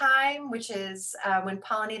summertime, which is when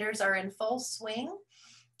pollinators are in full swing.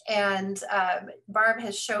 And Barb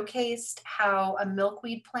has showcased how a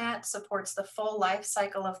milkweed plant supports the full life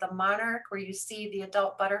cycle of the monarch, where you see the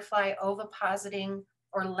adult butterfly ovipositing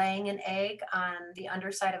or laying an egg on the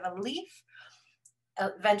underside of a leaf.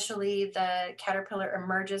 Eventually, the caterpillar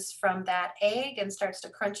emerges from that egg and starts to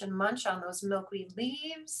crunch and munch on those milkweed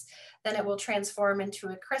leaves. Then it will transform into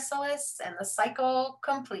a chrysalis and the cycle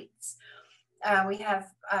completes. We have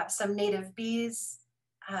some native bees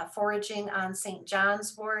foraging on St.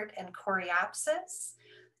 John's wort and coreopsis.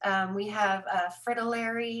 We have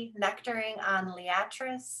fritillary nectaring on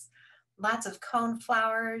liatris, lots of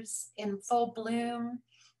coneflowers in full bloom.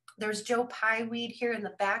 There's Joe Pye weed here in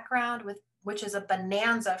the background, which is a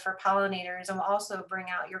bonanza for pollinators and will also bring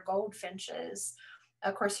out your goldfinches.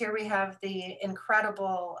 Of course, here we have the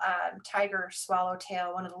incredible tiger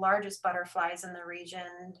swallowtail, one of the largest butterflies in the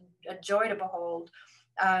region, a joy to behold.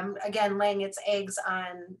 Again, laying its eggs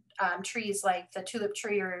on trees like the tulip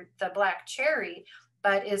tree or the black cherry,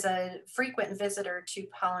 but is a frequent visitor to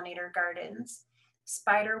pollinator gardens.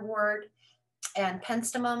 Spiderwort and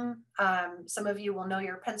penstemon. Some of you will know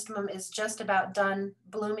your penstemon is just about done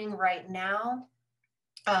blooming right now.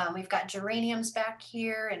 We've got geraniums back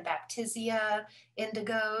here and baptisia,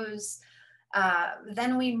 indigos.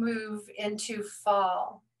 Then we move into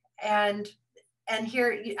fall. And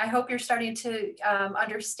here, I hope you're starting to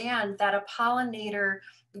understand that a pollinator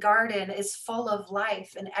garden is full of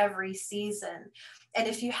life in every season. And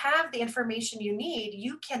if you have the information you need,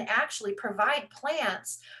 you can actually provide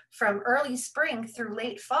plants from early spring through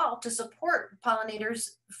late fall to support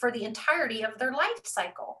pollinators for the entirety of their life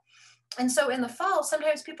cycle. And so in the fall,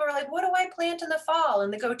 sometimes people are like, what do I plant in the fall?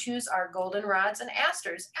 And the go-tos are goldenrods and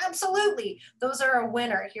asters. Absolutely. Those are a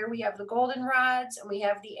winner. Here we have the goldenrods and we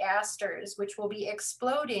have the asters, which will be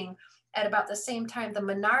exploding at about the same time the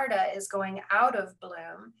monarda is going out of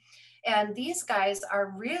bloom. And these guys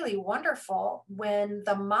are really wonderful when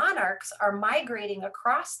the monarchs are migrating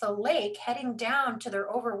across the lake, heading down to their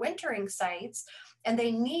overwintering sites, and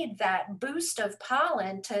they need that boost of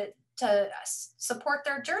pollen to support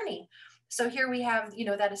their journey. So here we have, you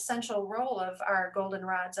know, that essential role of our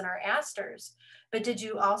goldenrods and our asters. But did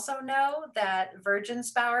you also know that virgin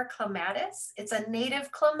spower clematis, it's a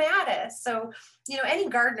native clematis. So, you know, any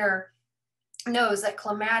gardener knows that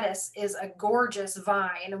clematis is a gorgeous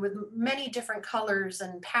vine with many different colors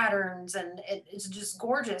and patterns, and it's just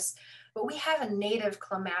gorgeous. But we have a native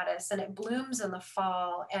clematis and it blooms in the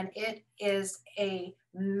fall, and it is a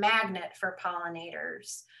magnet for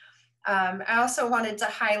pollinators. I also wanted to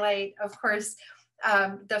highlight, of course,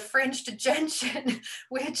 the fringed gentian,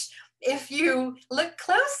 which if you look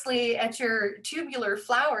closely at your tubular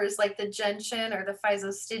flowers like the gentian or the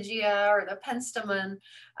physostygia or the penstemon,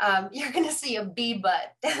 you're going to see a bee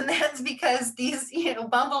butt. And that's because these, you know,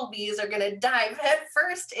 bumblebees are going to dive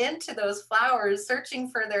headfirst into those flowers searching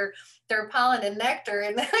for their pollen and nectar.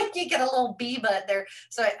 And then you get a little bee butt there.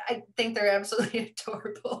 So I think they're absolutely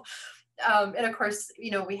adorable. And of course,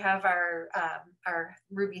 you know, we have our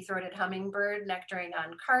ruby-throated hummingbird nectaring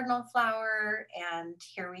on cardinal flower. And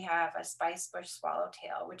here we have a spice bush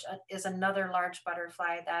swallowtail, which is another large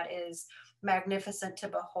butterfly that is magnificent to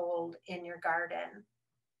behold in your garden.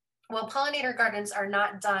 Well, pollinator gardens are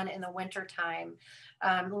not done in the wintertime.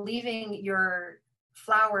 Leaving your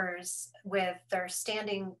flowers with their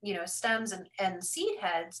standing, you know, stems and seed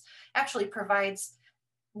heads actually provides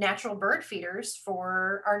natural bird feeders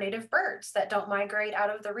for our native birds that don't migrate out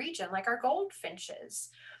of the region, like our goldfinches.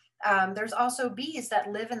 There's also bees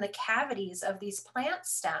that live in the cavities of these plant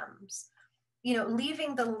stems. You know,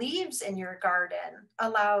 leaving the leaves in your garden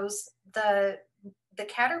allows the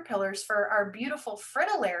caterpillars for our beautiful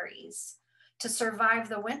fritillaries to survive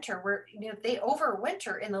the winter, where, you know, they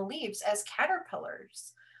overwinter in the leaves as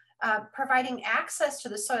caterpillars. Providing access to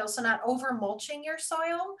the soil, so not over mulching your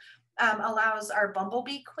soil, allows our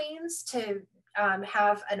bumblebee queens to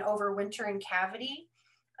have an overwintering cavity.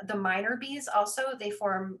 The minor bees also, they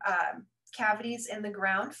form cavities in the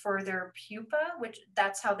ground for their pupa, which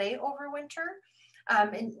that's how they overwinter.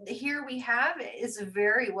 And here we have is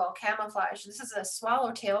very well camouflaged. This is a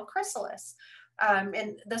swallowtail chrysalis.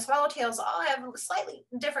 And the swallowtails all have slightly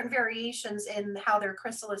different variations in how their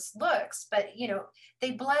chrysalis looks, but you know, they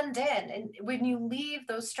blend in. And when you leave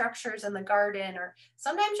those structures in the garden, or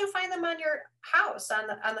sometimes you'll find them on your house,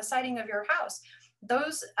 on the siding of your house,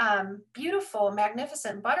 those beautiful,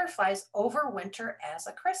 magnificent butterflies overwinter as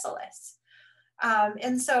a chrysalis.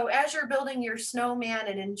 And so as you're building your snowman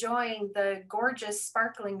and enjoying the gorgeous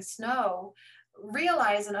sparkling snow,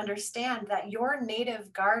 realize and understand that your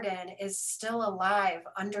native garden is still alive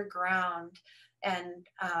underground and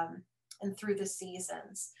through the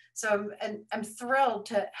seasons. So I'm thrilled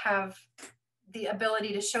to have the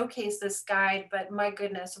ability to showcase this guide, but my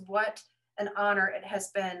goodness, what an honor it has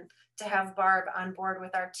been to have Barb on board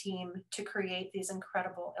with our team to create these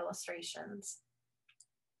incredible illustrations.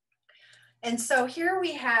 And so here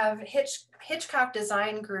we have Hitchcock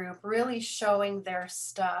Design Group really showing their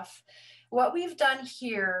stuff. What we've done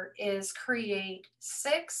here is create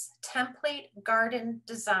 6 template garden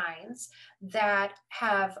designs that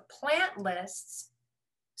have plant lists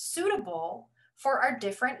suitable for our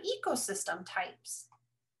different ecosystem types.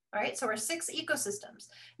 All right, so we're 6 ecosystems.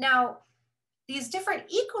 Now, these different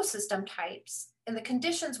ecosystem types and the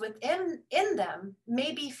conditions within them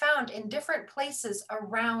may be found in different places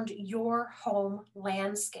around your home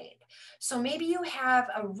landscape. So maybe you have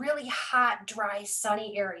a really hot, dry,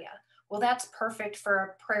 sunny area. Well, that's perfect for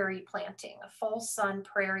a prairie planting, a full sun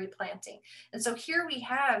prairie planting. And so here we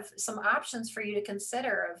have some options for you to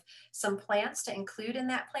consider of some plants to include in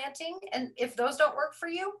that planting. And if those don't work for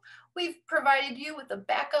you, we've provided you with a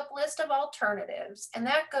backup list of alternatives. And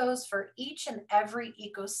that goes for each and every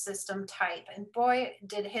ecosystem type. And boy,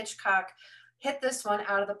 did Hitchcock hit this one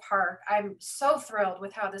out of the park. I'm so thrilled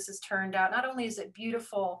with how this has turned out. Not only is it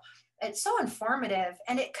beautiful, it's so informative,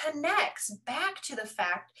 and it connects back to the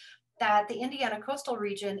fact that the Indiana coastal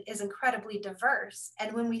region is incredibly diverse.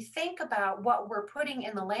 And when we think about what we're putting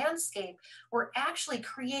in the landscape, we're actually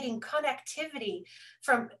creating connectivity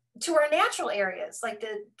to our natural areas, like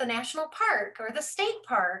the national park or the state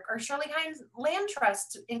park or Shirley Hines Land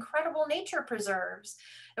Trust, incredible nature preserves.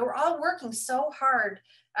 And we're all working so hard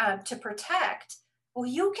to protect. Well,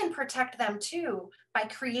 you can protect them too by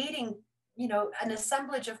creating, you know, an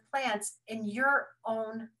assemblage of plants in your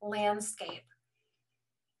own landscape.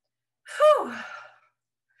 Whew.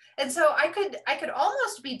 And so I could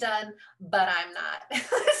almost be done, but I'm not.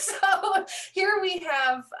 So here we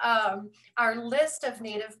have our list of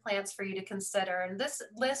native plants for you to consider. And this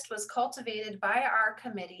list was cultivated by our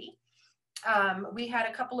committee. We had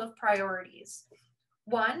a couple of priorities.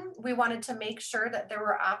 One, we wanted to make sure that there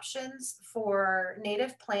were options for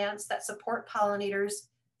native plants that support pollinators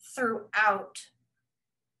throughout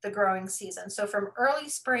the growing season. So from early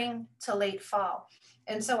spring to late fall.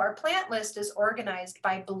 And so our plant list is organized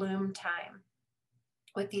by bloom time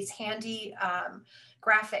with these handy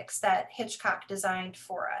graphics that Hitchcock designed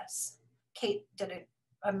for us. Kate did an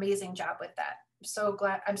amazing job with that.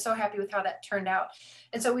 I'm so happy with how that turned out.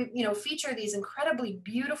 And so we, you know, feature these incredibly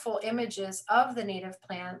beautiful images of the native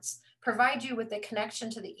plants, provide you with a connection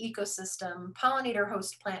to the ecosystem, pollinator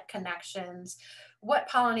host plant connections, what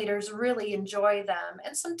pollinators really enjoy them,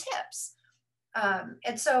 and some tips.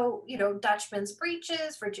 And so, you know, Dutchman's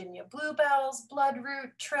breeches, Virginia bluebells,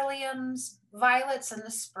 bloodroot, trilliums, violets in the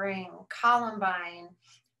spring, columbine,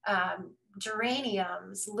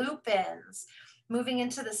 geraniums, lupins. Moving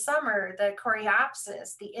into the summer, the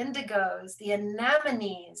coreopsis, the indigos, the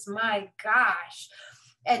anemones, my gosh.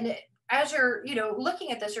 And as you're, you know,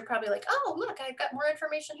 looking at this, you're probably like, oh, look, I've got more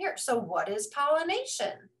information here. So what is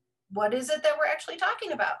pollination? What is it that we're actually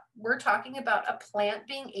talking about? We're talking about a plant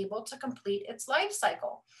being able to complete its life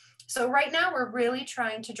cycle. So right now we're really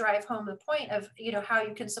trying to drive home the point of, you know, how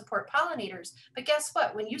you can support pollinators. But guess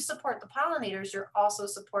what? When you support the pollinators, you're also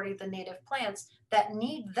supporting the native plants that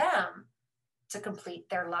need them to complete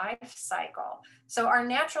their life cycle. So our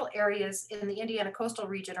natural areas in the Indiana coastal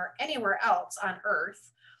region or anywhere else on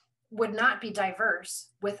Earth would not be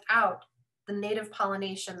diverse without the native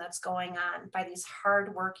pollination that's going on by these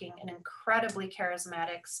hardworking and incredibly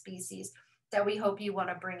charismatic species that we hope you want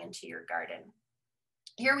to bring into your garden.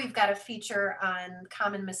 Here we've got a feature on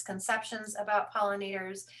common misconceptions about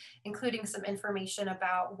pollinators, including some information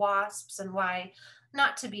about wasps and why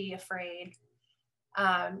not to be afraid.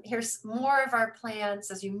 Here's more of our plants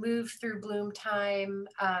as you move through bloom time.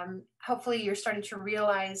 Hopefully you're starting to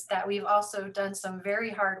realize that we've also done some very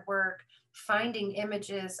hard work finding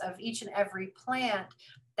images of each and every plant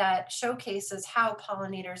that showcases how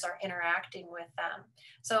pollinators are interacting with them.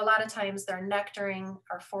 So a lot of times they're nectaring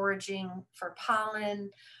or foraging for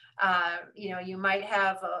pollen. You know, you might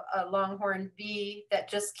have a longhorn bee that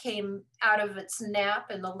just came out of its nap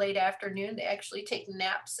in the late afternoon. They actually take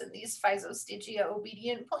naps in these Physostygia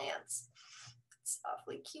obedient plants. It's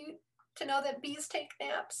awfully cute to know that bees take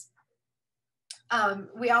naps.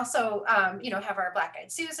 We also, you know, have our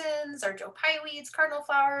black-eyed Susans, our Joe Pye weeds, cardinal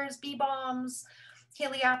flowers, bee balms,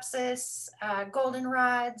 Heliopsis,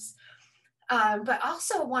 goldenrods, but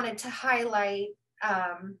also wanted to highlight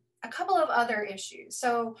a couple of other issues.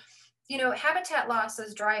 So, you know, habitat loss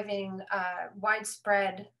is driving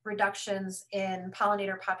widespread reductions in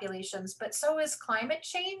pollinator populations, but so is climate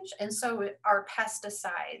change, and so are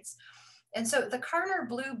pesticides. And so the Carner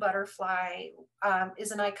blue butterfly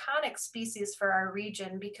is an iconic species for our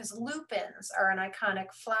region because lupins are an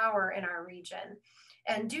iconic flower in our region.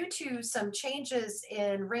 And due to some changes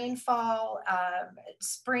in rainfall,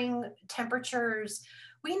 spring temperatures,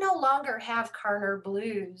 we no longer have Carner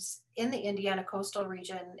blues in the Indiana coastal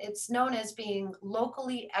region. It's known as being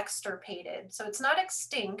locally extirpated. So it's not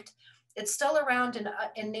extinct. It's still around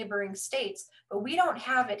in neighboring states, but we don't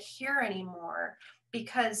have it here anymore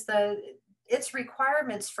because its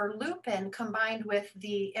requirements for lupin combined with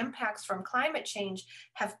the impacts from climate change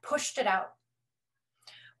have pushed it out.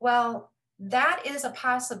 Well, that is a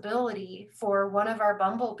possibility for one of our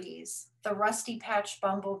bumblebees, the rusty patch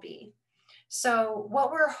bumblebee. So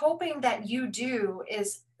what we're hoping that you do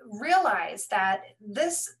is realize that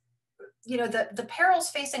this, you know, the perils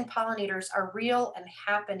facing pollinators are real and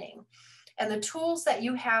happening. And the tools that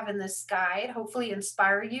you have in this guide hopefully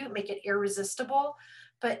inspire you, make it irresistible.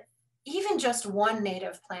 But even just one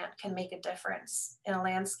native plant can make a difference in a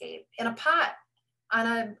landscape. In a pot, on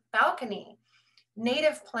a balcony,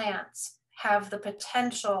 native plants have the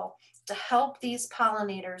potential to help these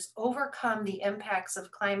pollinators overcome the impacts of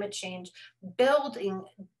climate change, building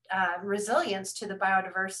resilience to the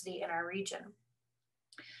biodiversity in our region.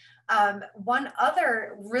 One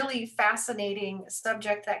other really fascinating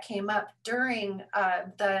subject that came up during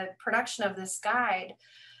the production of this guide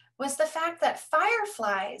was the fact that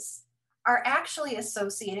fireflies are actually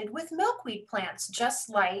associated with milkweed plants, just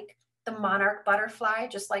like the monarch butterfly,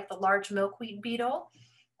 just like the large milkweed beetle.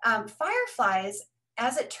 Fireflies,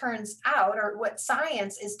 as it turns out, or what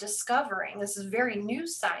science is discovering, this is very new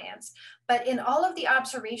science, but in all of the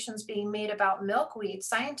observations being made about milkweed,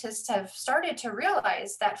 scientists have started to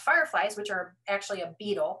realize that fireflies, which are actually a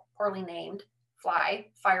beetle, poorly named fly,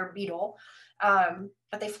 fire beetle,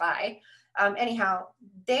 but they fly. Anyhow,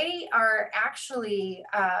 they are actually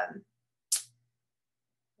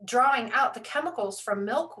drawing out the chemicals from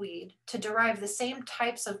milkweed to derive the same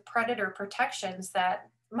types of predator protections that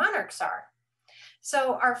monarchs are.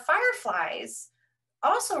 So our fireflies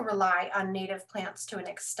also rely on native plants to an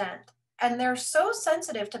extent, and they're so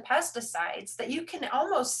sensitive to pesticides that you can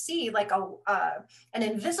almost see like an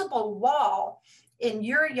invisible wall in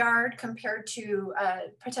your yard compared to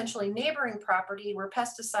potentially neighboring property where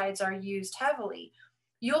pesticides are used heavily.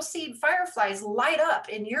 You'll see fireflies light up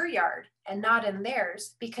in your yard and not in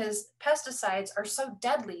theirs because pesticides are so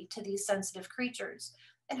deadly to these sensitive creatures.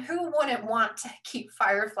 And who wouldn't want to keep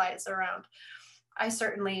fireflies around? I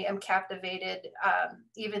certainly am captivated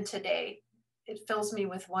even today. It fills me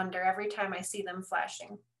with wonder every time I see them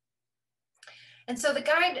flashing. And so the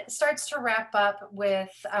guide starts to wrap up with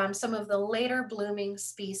some of the later blooming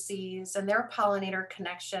species and their pollinator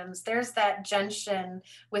connections. There's that gentian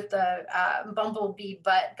with the bumblebee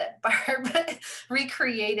butt that Barb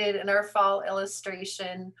recreated in our fall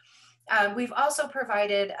illustration. We've also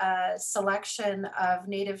provided a selection of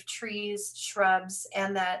native trees, shrubs,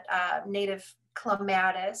 and that native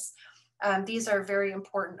clematis. These are very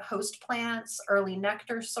important host plants, early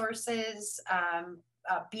nectar sources,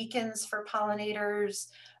 beacons for pollinators,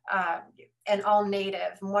 and all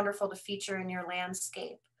native, and wonderful to feature in your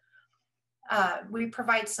landscape. We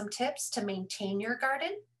provide some tips to maintain your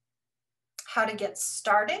garden, how to get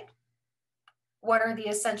started, what are the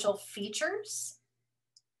essential features,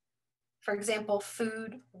 for example,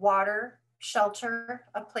 food, water, shelter,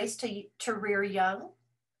 a place to rear young.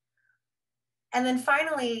 And then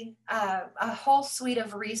finally, a whole suite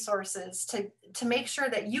of resources to make sure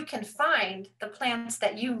that you can find the plants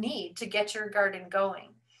that you need to get your garden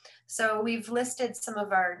going. So we've listed some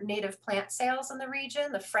of our native plant sales in the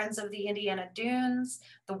region, the Friends of the Indiana Dunes,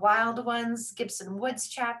 the Wild Ones, Gibson Woods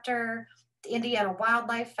chapter, the Indiana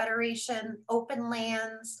Wildlife Federation, Open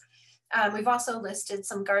Lands. We've also listed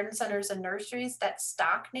some garden centers and nurseries that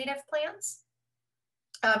stock native plants.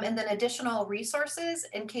 And then additional resources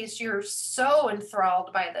in case you're so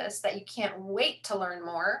enthralled by this that you can't wait to learn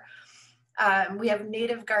more. We have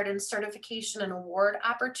native garden certification and award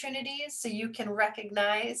opportunities so you can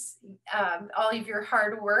recognize all of your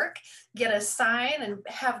hard work, get a sign and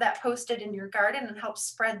have that posted in your garden and help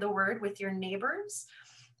spread the word with your neighbors.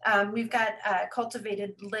 We've got a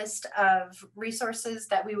cultivated list of resources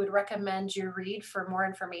that we would recommend you read for more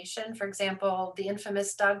information. For example, the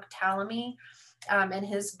infamous Doug Tallamy and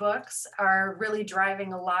his books are really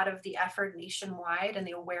driving a lot of the effort nationwide and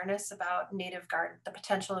the awareness about native garden, the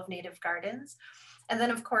potential of native gardens. And then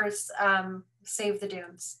of course, Save the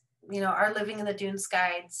Dunes, you know, our Living in the Dunes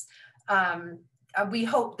guides. We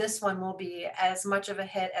hope this one will be as much of a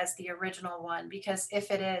hit as the original one, because if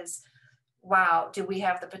it is, wow, do we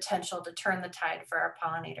have the potential to turn the tide for our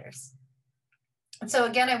pollinators. And so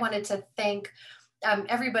again, I wanted to thank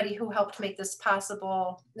everybody who helped make this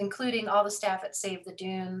possible, including all the staff at Save the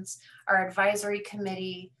Dunes, our advisory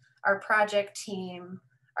committee, our project team,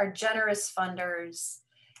 our generous funders,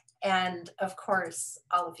 and of course,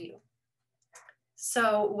 all of you.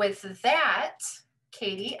 So with that,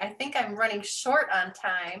 Katie, I think I'm running short on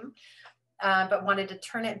time, but wanted to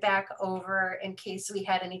turn it back over in case we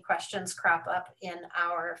had any questions crop up in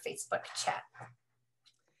our Facebook chat.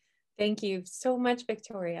 Thank you so much,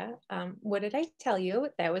 Victoria. What did I tell you?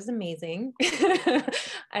 That was amazing.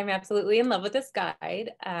 I'm absolutely in love with this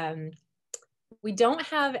guide. We don't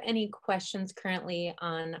have any questions currently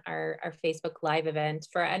on our Facebook live event.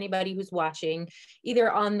 For anybody who's watching,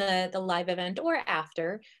 either on the live event or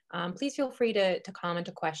after, please feel free to comment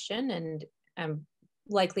a question, and I'm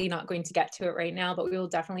likely not going to get to it right now, but we will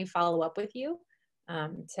definitely follow up with you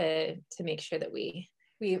to make sure that we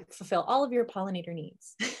fulfill all of your pollinator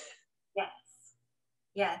needs.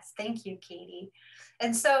 Yes, thank you, Katie.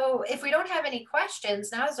 And so if we don't have any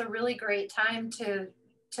questions, now is a really great time to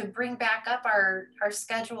bring back up our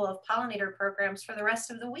schedule of pollinator programs for the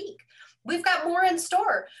rest of the week. We've got more in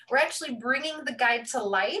store. We're actually bringing the guide to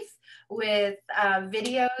life with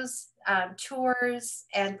videos tours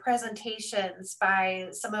and presentations by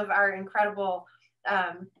some of our incredible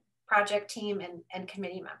project team and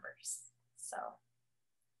committee members. So.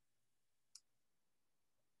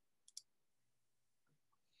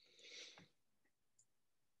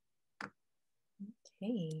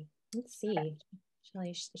 Okay, let's see. Shall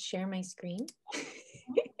I share my screen?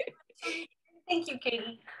 Thank you,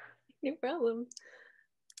 Katie. No problem.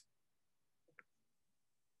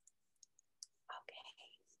 Okay,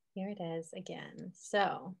 here it is again.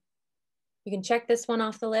 So you can check this one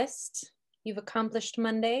off the list. You've accomplished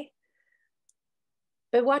Monday,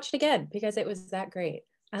 but watch it again because it was that great.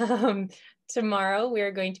 Tomorrow, we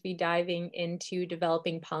are going to be diving into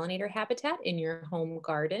developing pollinator habitat in your home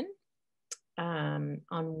garden. On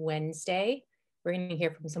Wednesday, we're going to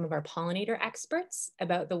hear from some of our pollinator experts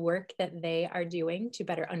about the work that they are doing to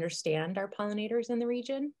better understand our pollinators in the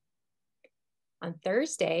region. On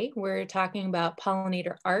Thursday, we're talking about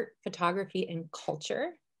pollinator art, photography, and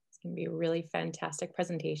culture. It's going to be a really fantastic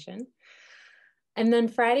presentation. And then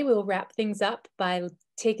Friday, we'll wrap things up by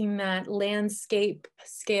taking that landscape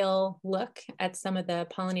scale look at some of the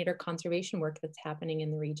pollinator conservation work that's happening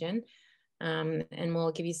in the region. And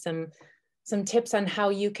we'll give you some tips on how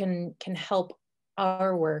you can help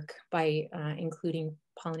our work by including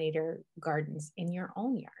pollinator gardens in your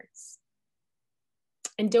own yards.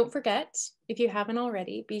 And don't forget, if you haven't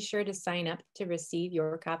already, be sure to sign up to receive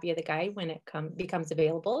your copy of the guide when it becomes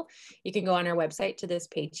available. You can go on our website to this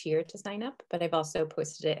page here to sign up, but I've also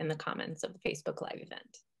posted it in the comments of the Facebook Live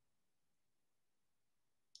event.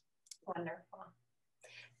 Wonderful.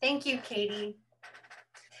 Thank you, Katie.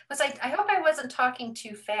 I hope I wasn't talking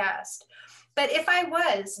too fast, but if I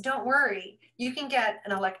was, don't worry. You can get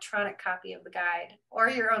an electronic copy of the guide or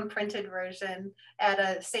your own printed version at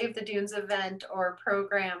a Save the Dunes event or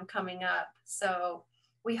program coming up. So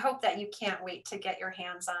we hope that you can't wait to get your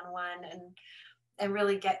hands on one and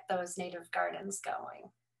really get those native gardens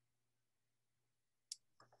going.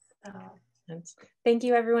 So. Thank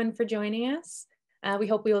you everyone for joining us. We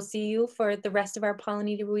hope we will see you for the rest of our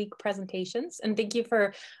Pollinator Week presentations. And thank you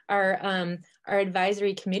for our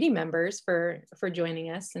advisory committee members for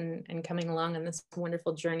joining us and coming along on this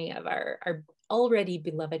wonderful journey of our already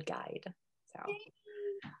beloved guide. So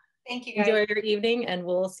thank you guys. Enjoy your evening and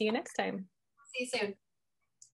we'll see you next time. See you soon.